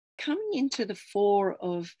coming into the fore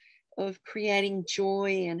of creating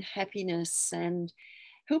joy and happiness and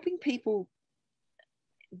helping people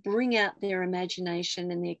bring out their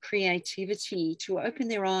imagination and their creativity, to open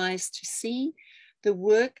their eyes to see the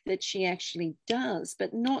work that she actually does,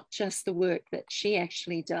 but not just the work that she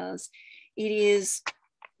actually does. It is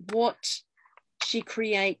what she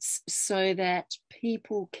creates so that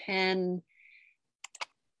people can,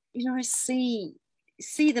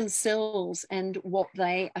 see themselves and what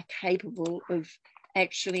they are capable of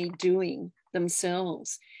actually doing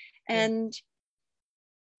themselves. And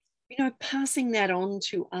passing that on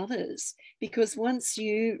to others, because once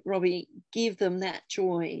you, Robbie, give them that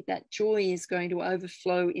joy is going to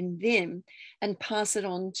overflow in them and pass it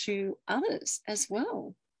on to others as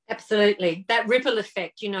well. Absolutely. That ripple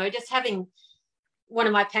effect, just having one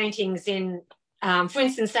of my paintings in, for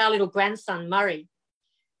instance, our little grandson, Murray,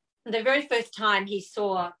 the very first time he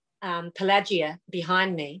saw Pelagia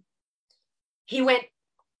behind me, he went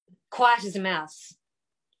quiet as a mouse,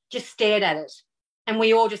 just stared at it. And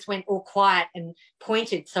we all just went all quiet and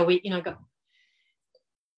pointed. So we,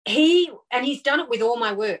 he's done it with all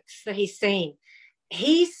my works that he's seen.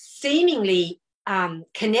 He's seemingly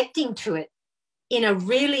connecting to it in a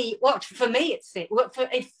really, for me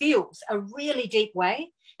it feels a really deep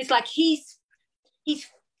way. It's like he's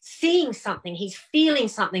seeing something, he's feeling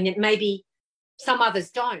something that maybe some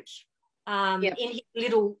others don't. In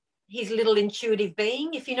his little intuitive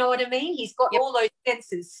being, if you know what I mean. He's got all those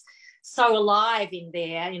senses so alive in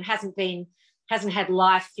there, and hasn't had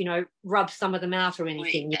life, rub some of them out or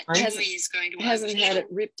anything. Hasn't had it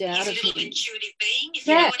ripped out of him. Intuitive being, if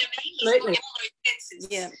you know what I mean. Absolutely. All those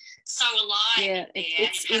senses so alive. Yeah,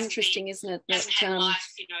 it's interesting, isn't it,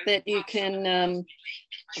 that you can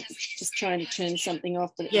just trying to turn something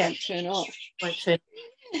off, but it won't turn off. It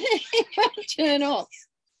won't turn off.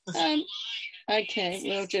 Okay,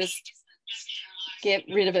 we'll just get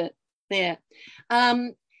rid of it there.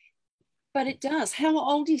 But it does. How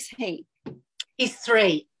old is he? He's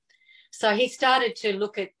 3. So he started to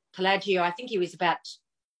look at Pelagio, I think he was about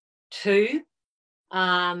 2.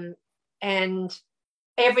 And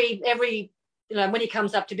every when he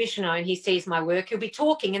comes up to Bishano and he sees my work, he'll be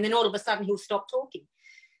talking, and then all of a sudden he'll stop talking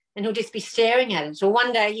and he'll just be staring at it. So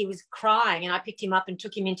one day he was crying and I picked him up and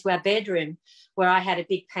took him into our bedroom where I had a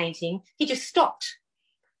big painting. He just stopped.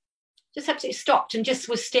 Just absolutely stopped and just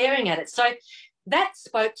was staring at it. So that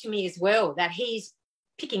spoke to me as well, that he's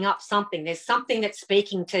picking up something. There's something that's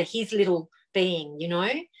speaking to his little being,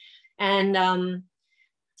 And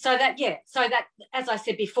so that, as I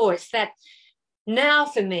said before, it's that now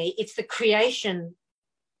for me, it's the creation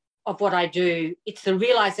of what I do. It's the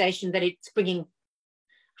realization that it's bringing,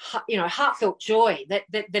 heartfelt joy, that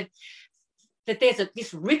there's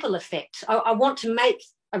this ripple effect. I want to make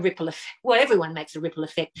a ripple effect. Well, everyone makes a ripple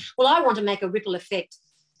effect. Well, I want to make a ripple effect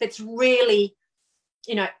that's really,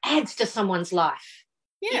 adds to someone's life.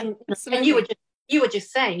 Yeah, and you were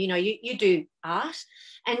just saying, you do art,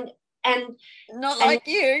 and not like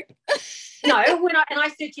you. No,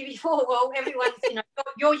 I said to you before, well, everyone's,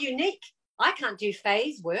 you're unique. I can't do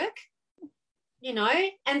Faye's work,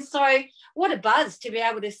 and so what a buzz to be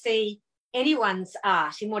able to see anyone's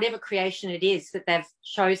art in whatever creation it is that they've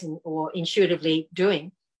chosen or intuitively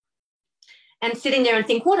doing, and sitting there and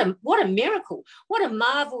think, what a miracle, what a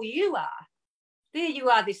marvel you are. There you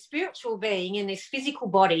are, this spiritual being in this physical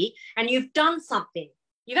body, and you've done something.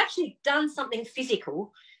 You've actually done something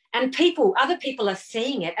physical, and other people are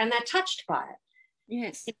seeing it and they're touched by it.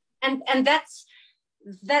 Yes. And that's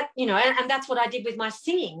that, and that's what I did with my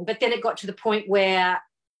singing. But then it got to the point where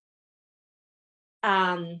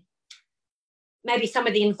maybe some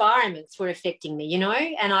of the environments were affecting me,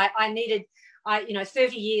 and I needed,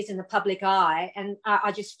 30 years in the public eye, and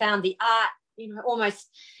I just found the art, almost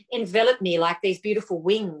enveloped me like these beautiful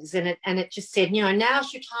wings, and it just said,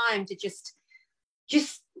 now's your time to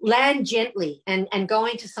just land gently and go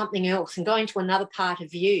into something else and go into another part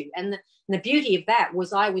of you. And the beauty of that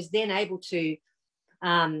was I was then able to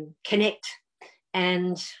connect,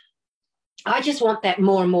 and I just want that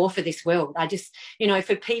more and more for this world. I just,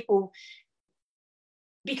 for people,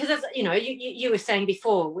 because as you were saying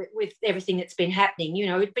before, with everything that's been happening,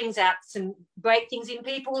 it brings out some great things in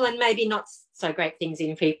people and maybe not so great things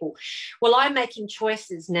in people. Well, I'm making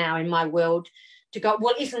choices now in my world to go,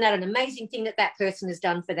 well, isn't that an amazing thing that person has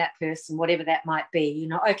done for that person, whatever that might be?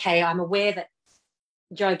 Okay, I'm aware that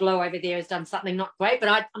Joe Blow over there has done something not great, but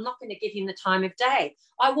I'm not going to give him the time of day.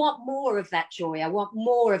 I want more of that joy. I want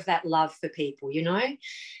more of that love for people,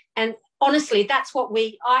 And honestly, that's what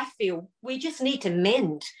I feel we just need to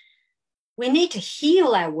mend. We need to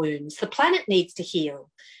heal our wounds. The planet needs to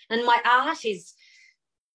heal. And my art is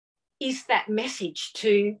is that message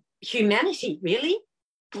to humanity, really.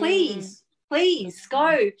 Please, please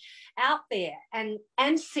go out there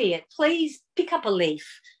and see it. Please pick up a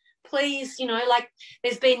leaf. Please, you know, like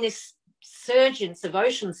there's been this surgence of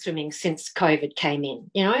ocean swimming since COVID came in.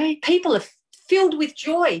 You know, people are filled with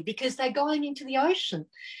joy because they're going into the ocean.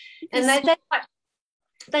 And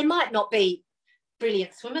they might not be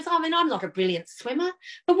brilliant swimmers. I mean, I'm not a brilliant swimmer,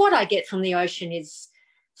 but what I get from the ocean is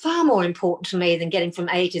far more important to me than getting from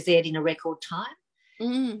A to Z in a record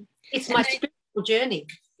time. It's my spiritual journey.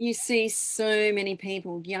 You see so many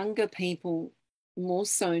people, younger people more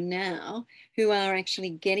so now, who are actually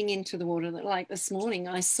getting into the water. Like this morning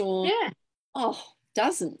I saw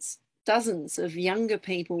dozens of younger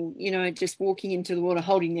people, you know, just walking into the water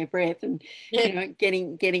holding their breath and you know,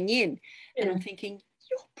 getting in. And I'm thinking,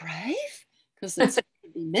 you're brave, because it's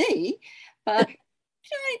could be me, but you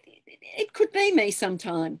know, it could be me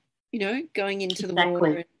sometime, you know, going into the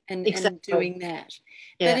water and doing that.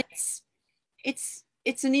 But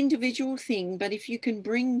it's an individual thing, but if you can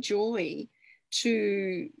bring joy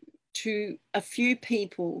to a few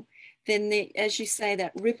people, then as you say,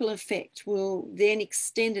 that ripple effect will then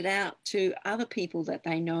extend it out to other people that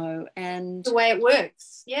they know. And the way it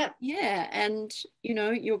works. And you know,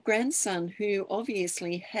 your grandson, who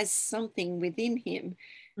obviously has something within him,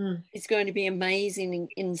 is going to be amazing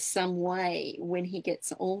in some way when he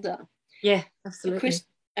gets older. Absolutely.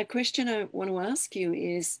 A question I want to ask you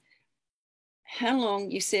is, how long,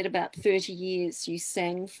 you said about 30 years you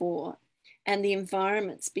sang for, and the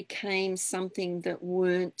environments became something that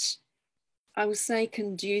weren't, I would say,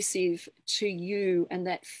 conducive to you and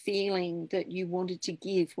that feeling that you wanted to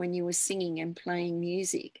give when you were singing and playing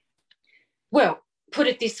music? Well, put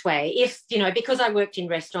it this way, if, you know, because I worked in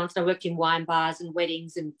restaurants, I worked in wine bars and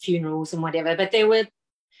weddings and funerals and whatever, but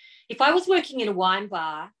if I was working in a wine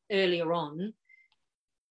bar earlier on,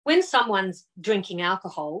 when someone's drinking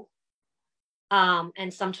alcohol,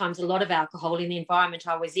 and sometimes a lot of alcohol in the environment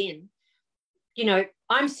I was in, you know,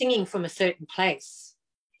 I'm singing from a certain place.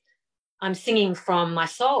 I'm singing from my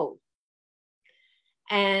soul.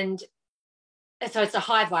 And so it's a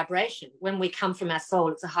high vibration. When we come from our soul,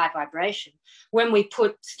 it's a high vibration. When we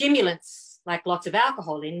put stimulants like lots of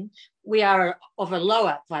alcohol in, we are of a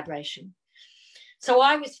lower vibration. So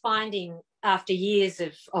I was finding after years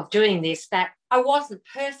of doing this that I wasn't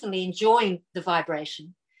personally enjoying the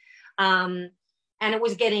vibration. And it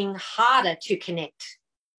was getting harder to connect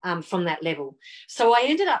from that level. So I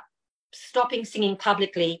ended up stopping singing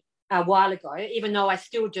publicly a while ago, even though I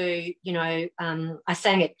still do, you know, I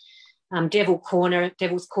sang at Devil's Corner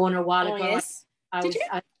a while ago. Yes. Did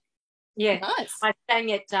you? Nice. I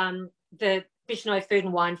sang at the Bishno Food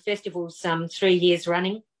and Wine Festivals 3 years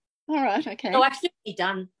running. All right, okay. So I've certainly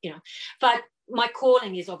done, you know, but my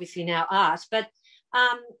calling is obviously now art. But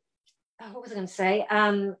what was I going to say?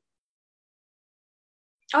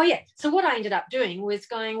 So what I ended up doing was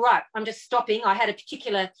going, right, I'm just stopping. I had a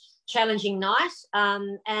particular challenging night,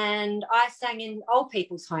 and I sang in old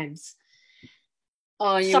people's homes.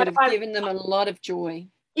 Oh, you would have given them a lot of joy.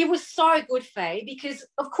 It was so good, Faye, because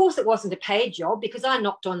of course it wasn't a paid job, because I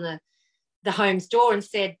knocked on the home's door and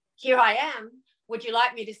said, here I am, would you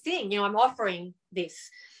like me to sing? You know, I'm offering this.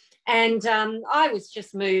 And I was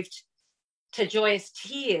just moved to joyous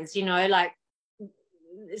tears, you know, like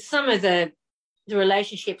some of the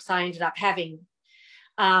relationships I ended up having,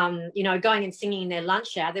 you know, going and singing in their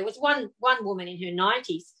lunch hour. There was one woman in her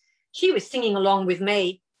 90s. She was singing along with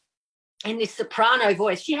me in this soprano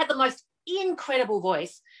voice. She had the most incredible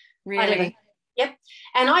voice. Really? Yep.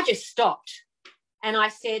 And I just stopped and I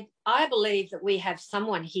said, I believe that we have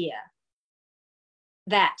someone here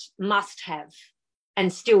that must have,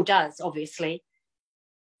 and still does, obviously,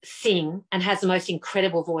 sing and has the most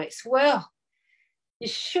incredible voice. Well, you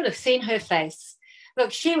should have seen her face.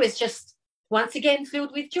 Look, she was just once again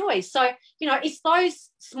filled with joy. So, you know, it's those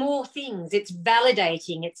small things. It's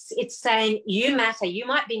validating. It's saying you matter. You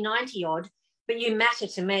might be 90 odd, but you matter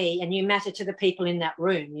to me and you matter to the people in that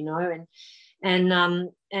room, you know. And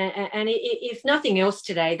if nothing else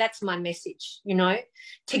today, that's my message, you know,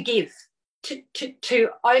 to give, to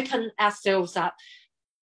open ourselves up,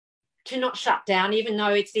 to not shut down, even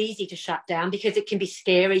though it's easy to shut down because it can be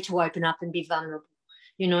scary to open up and be vulnerable,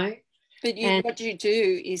 you know. But what you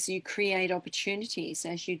do is you create opportunities,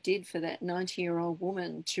 as you did for that 90-year-old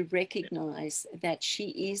woman, to recognise that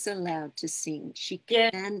she is allowed to sing. She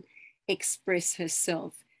can express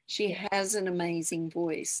herself. She has an amazing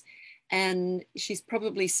voice, and she's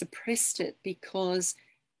probably suppressed it because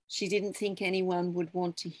she didn't think anyone would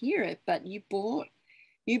want to hear it. But you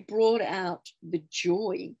brought out the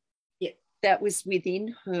joy that was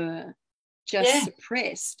within her just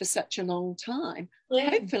suppressed for such a long time.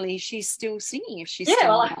 Hopefully she's still singing if she's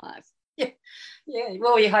still alive.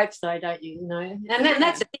 Well, you hope so, don't you? And then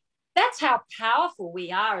that's how powerful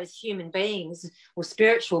we are as human beings or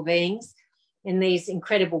spiritual beings in these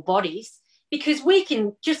incredible bodies, because we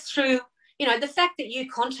can just through, the fact that you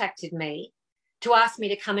contacted me to ask me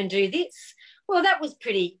to come and do this, well, that was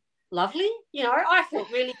pretty lovely. I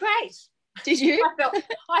felt really great. Did you?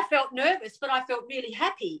 I felt nervous, but I felt really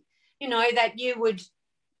happy,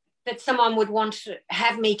 that someone would want to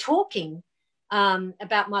have me talking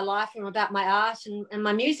about my life and about my art and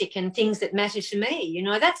my music and things that matter to me.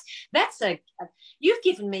 That's you've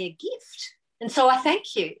given me a gift. And so I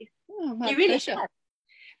thank you. Oh, my you really pleasure. have.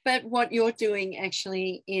 But what you're doing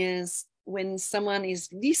actually is when someone is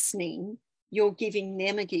listening, you're giving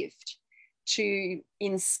them a gift to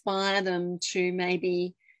inspire them to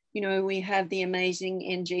maybe, we have the amazing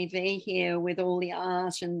NGV here with all the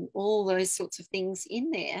art and all those sorts of things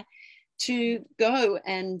in there, to go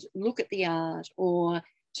and look at the art or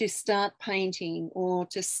to start painting or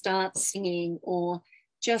to start singing or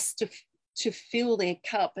just to fill their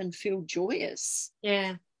cup and feel joyous.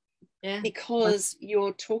 Yeah. Because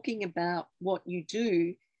you're talking about what you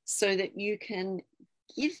do so that you can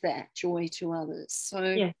give that joy to others.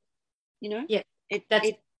 So,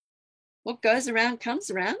 what goes around comes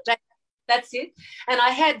around. That's it. And I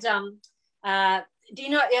had,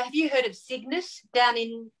 have you heard of Signet down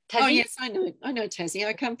in Tassie? Oh, yes, I know Tassie.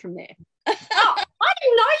 I come from there. Oh, I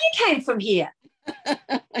didn't know you came from here.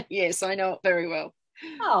 Yes, I know it very well.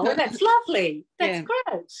 Oh, well, that's lovely. That's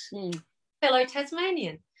great. Fellow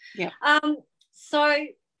Tasmanian. Yeah. So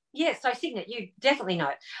Signet, you definitely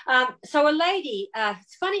know. So a lady,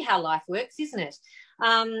 it's funny how life works, isn't it?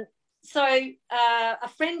 A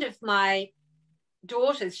friend of my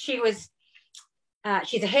daughter's, she's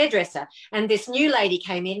a hairdresser, and this new lady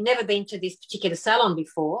came in, never been to this particular salon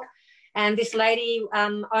before, and this lady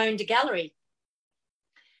owned a gallery.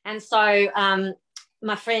 And so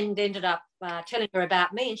my friend ended up telling her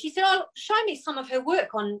about me, and she said, "Oh, show me some of her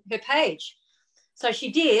work on her page." So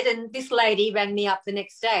she did, and this lady rang me up the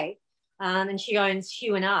next day, and she owns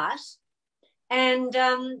Hue and Art, and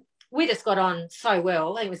we just got on so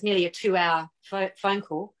well. It was nearly a 2-hour phone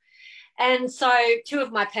call. And so 2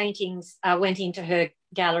 of my paintings went into her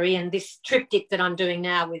gallery, and this triptych that I'm doing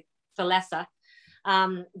now with Thalassa,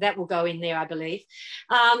 that will go in there, I believe.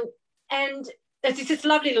 And there's this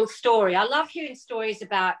lovely little story. I love hearing stories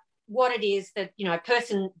about what it is that, a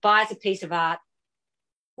person buys a piece of art.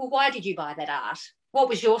 Well, why did you buy that art? What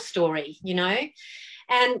was your story,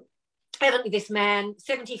 And evidently this man,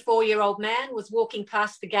 74-year-old man, was walking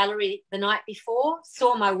past the gallery the night before,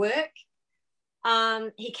 saw my work.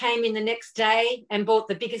 He came in the next day and bought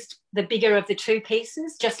the bigger of the 2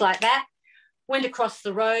 pieces, just like that, went across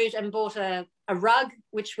the road and bought a rug,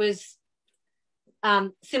 which was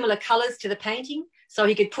similar colours to the painting, so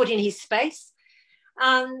he could put in his space.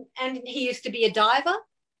 And he used to be a diver.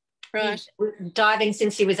 Right. He'd been diving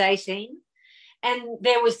since he was 18. And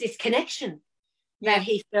there was this connection that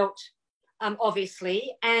he felt,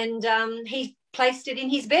 obviously, and he placed it in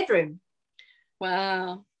his bedroom.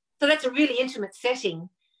 Wow. So that's a really intimate setting.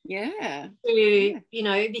 Yeah.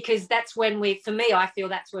 Because that's when for me, I feel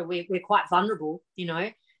that's where we're quite vulnerable,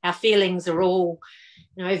 Our feelings are all,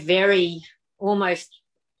 very almost,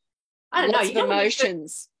 I don't know. Lots of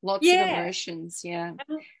emotions. Lots of emotions, yeah.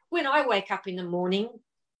 And when I wake up in the morning,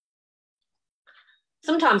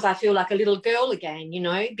 sometimes I feel like a little girl again,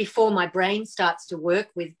 before my brain starts to work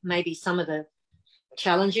with maybe some of the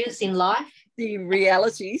challenges in life. The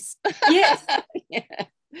realities. Yes. Yeah.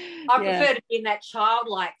 I prefer to be in that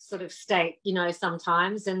childlike sort of state,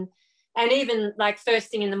 sometimes. And even like first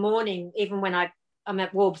thing in the morning, even when I'm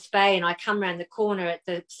at Warbs Bay and I come around the corner at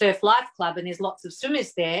the Surf Life Club and there's lots of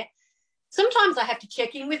swimmers there, sometimes I have to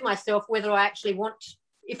check in with myself whether I actually want,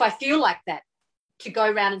 if I feel like that, to go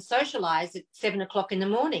around and socialise at 7 o'clock in the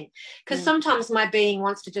morning. Because sometimes my being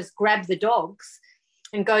wants to just grab the dogs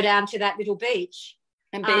and go down to that little beach.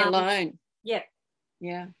 And be alone. Yeah.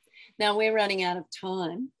 Yeah. Now we're running out of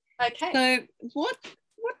time. Okay. So what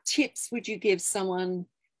tips would you give someone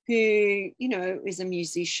who, is a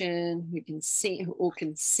musician, who can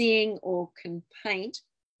sing or can paint?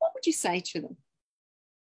 What would you say to them?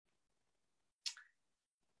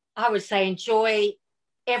 I would say enjoy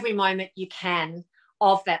every moment you can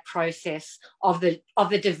of that process, of the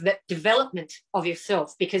development of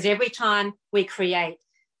yourself, because every time we create,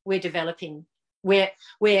 we're developing. We're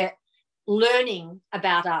learning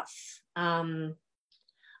about us.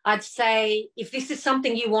 I'd say if this is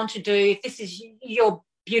something you want to do, if this is your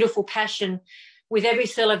beautiful passion, with every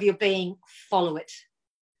cell of your being, follow it.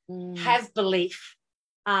 have belief,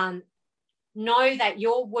 know that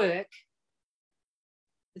your work,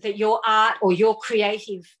 that your art or your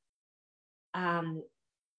creative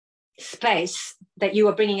space that you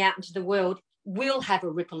are bringing out into the world will have a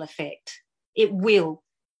ripple effect. It will,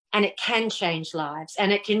 and it can change lives,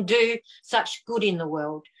 and it can do such good in the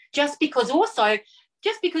world. Just because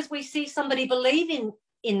we see somebody believe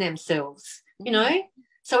in themselves, you know.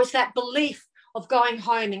 So it's that belief of going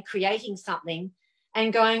home and creating something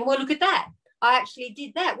and going, well, look at that, I actually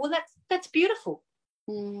did that. Well, that's beautiful.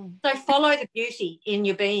 So follow the beauty in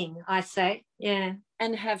your being, I say. Yeah.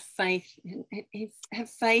 And have faith. Have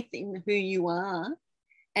faith in who you are.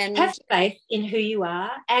 And have faith in who you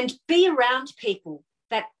are, and be around people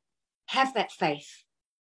that have that faith.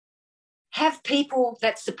 Have people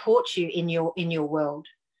that support you in your world.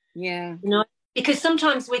 Yeah. You know, because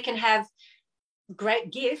sometimes we can have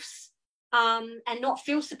great gifts and not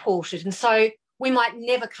feel supported. And so we might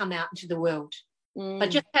never come out into the world.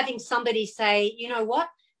 But just having somebody say, you know what,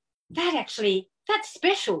 that's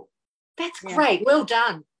special. That's great. Well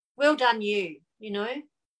done. Well done, you know.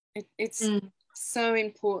 It's so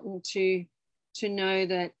important to know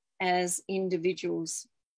that as individuals,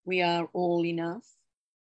 we are all enough.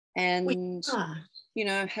 And, you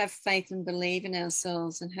know, have faith and believe in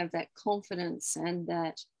ourselves and have that confidence and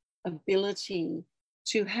that ability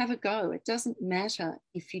to have a go. It doesn't matter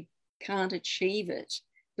if you can't achieve it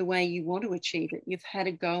the way you want to achieve it. You've had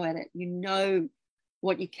a go at it. You know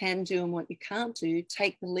what you can do and what you can't do.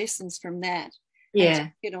 Take the lessons from that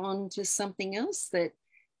and take it on to something else that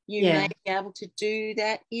you may be able to do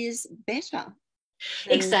that is better.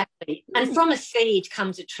 Exactly. And from a seed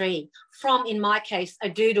comes a tree. From, in my case, a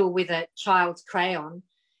doodle with a child's crayon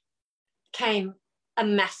came a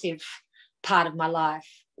massive part of my life.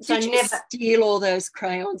 Did you steal all those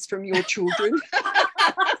crayons from your children?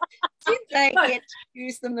 Did they get to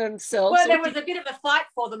use them themselves? Well, there was a bit of a fight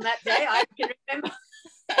for them that day, I can remember.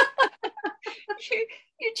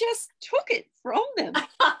 You just took it from them.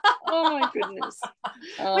 Oh, my goodness.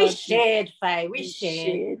 We shared, Faye. We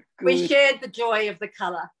shared. We shared the joy of the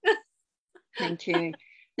colour. Thank you.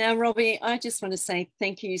 Now, Robbie, I just want to say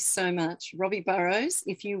thank you so much. Robbie Burrows,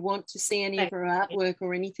 if you want to see any of her artwork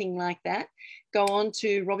or anything like that, go on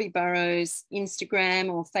to Robbie Burrows'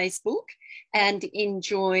 Instagram or Facebook and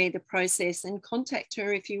enjoy the process, and contact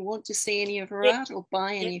her if you want to see any of her art or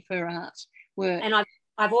buy any of her artwork. And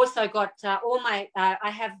I've also got I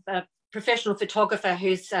have a professional photographer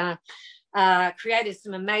who's created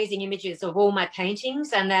some amazing images of all my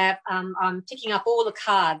paintings, and I'm ticking up all the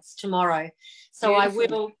cards tomorrow. So beautiful.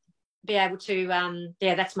 I will be able to,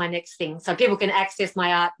 that's my next thing. So people can access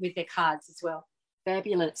my art with their cards as well.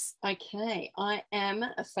 Fabulous. Okay, I am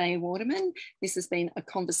Faye Waterman. This has been a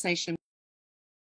conversation